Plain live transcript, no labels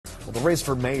The race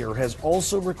for mayor has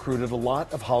also recruited a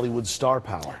lot of Hollywood star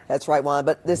power. That's right, Juan,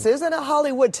 but this isn't a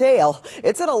Hollywood tale.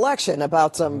 It's an election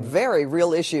about some very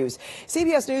real issues.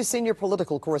 CBS News senior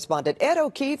political correspondent Ed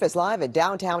O'Keefe is live in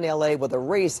downtown L.A. with a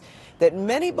race that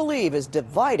many believe is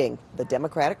dividing the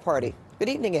Democratic Party. Good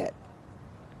evening, Ed.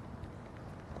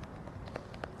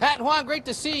 Pat and Juan, great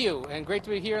to see you, and great to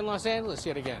be here in Los Angeles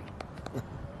yet again.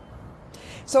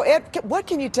 So, Ed, what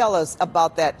can you tell us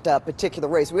about that particular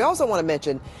race? We also want to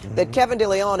mention that Kevin De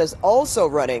Leon is also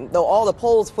running, though all the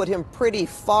polls put him pretty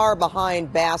far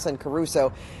behind Bass and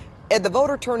Caruso. And the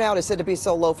voter turnout is said to be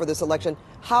so low for this election.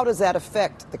 How does that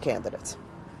affect the candidates?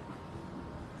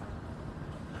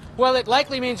 Well, it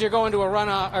likely means you're going to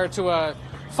a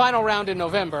final round in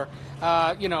November.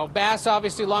 Bass,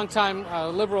 obviously,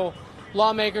 longtime liberal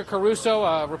lawmaker, Caruso,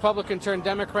 a Republican turned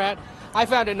Democrat. I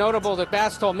found it notable that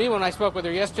Bass told me when I spoke with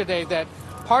her yesterday that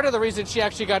part of the reason she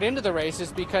actually got into the race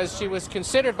is because she was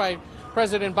considered by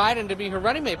President Biden to be her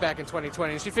running mate back in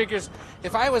 2020. And she figures,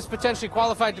 if I was potentially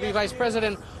qualified to be vice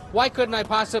president, why couldn't I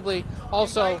possibly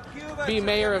also be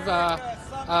mayor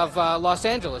of Los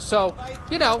Angeles? So,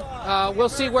 we'll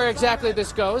see where exactly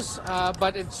this goes.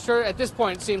 But it's sure at this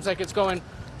point it seems like it's going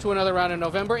to another round in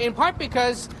November, in part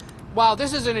because while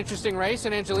this is an interesting race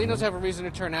and Angelenos have a reason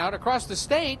to turn out, across the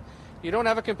state, you don't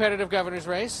have a competitive governor's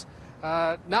race,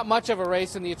 not much of a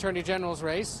race in the attorney general's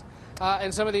race,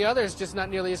 and some of the others just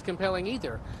not nearly as compelling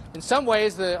either. In some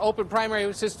ways, the open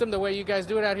primary system, the way you guys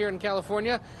do it out here in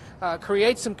California,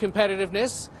 creates some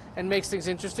competitiveness and makes things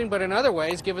interesting, but in other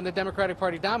ways, given the Democratic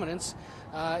Party dominance,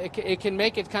 it can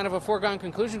make it kind of a foregone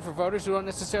conclusion for voters who don't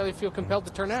necessarily feel compelled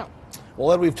to turn out.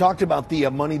 Well, Ed, we've talked about the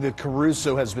money that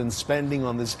Caruso has been spending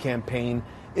on this campaign.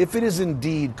 If it is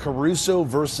indeed Caruso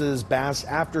versus Bass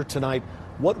after tonight,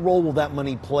 what role will that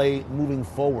money play moving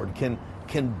forward?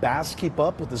 Can Bass keep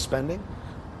up with the spending?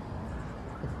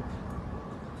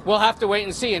 We'll have to wait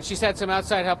and see, and she's had some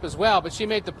outside help as well, but she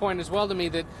made the point as well to me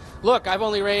that, look, I've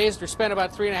only raised or spent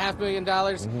about $3.5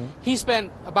 million. He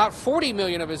spent about $40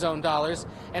 million of his own dollars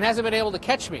and hasn't been able to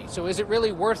catch me. So is it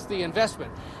really worth the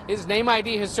investment? His name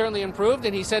ID has certainly improved,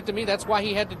 and he said to me that's why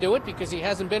he had to do it, because he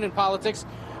hasn't been in politics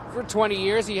for 20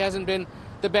 years. He hasn't been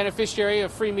the beneficiary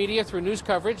of free media through news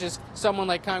coverage, as someone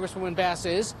like Congresswoman Bass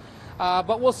is.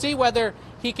 But we'll see whether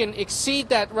he can exceed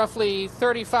that roughly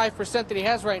 35% that he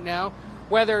has right now,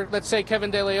 whether, let's say, Kevin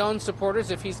De Leon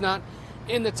supporters, if he's not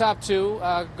in the top two,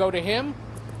 go to him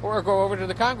or go over to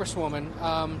the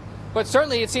Congresswoman. But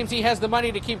certainly it seems he has the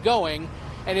money to keep going,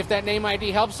 and if that name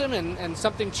ID helps him and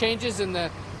something changes in the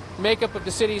makeup of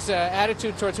the city's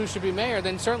attitude towards who should be mayor,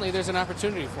 then certainly there's an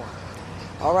opportunity for him.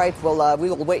 All right, well, we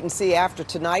will wait and see after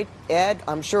tonight. Ed,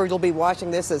 I'm sure you'll be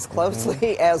watching this as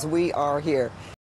closely as we are here.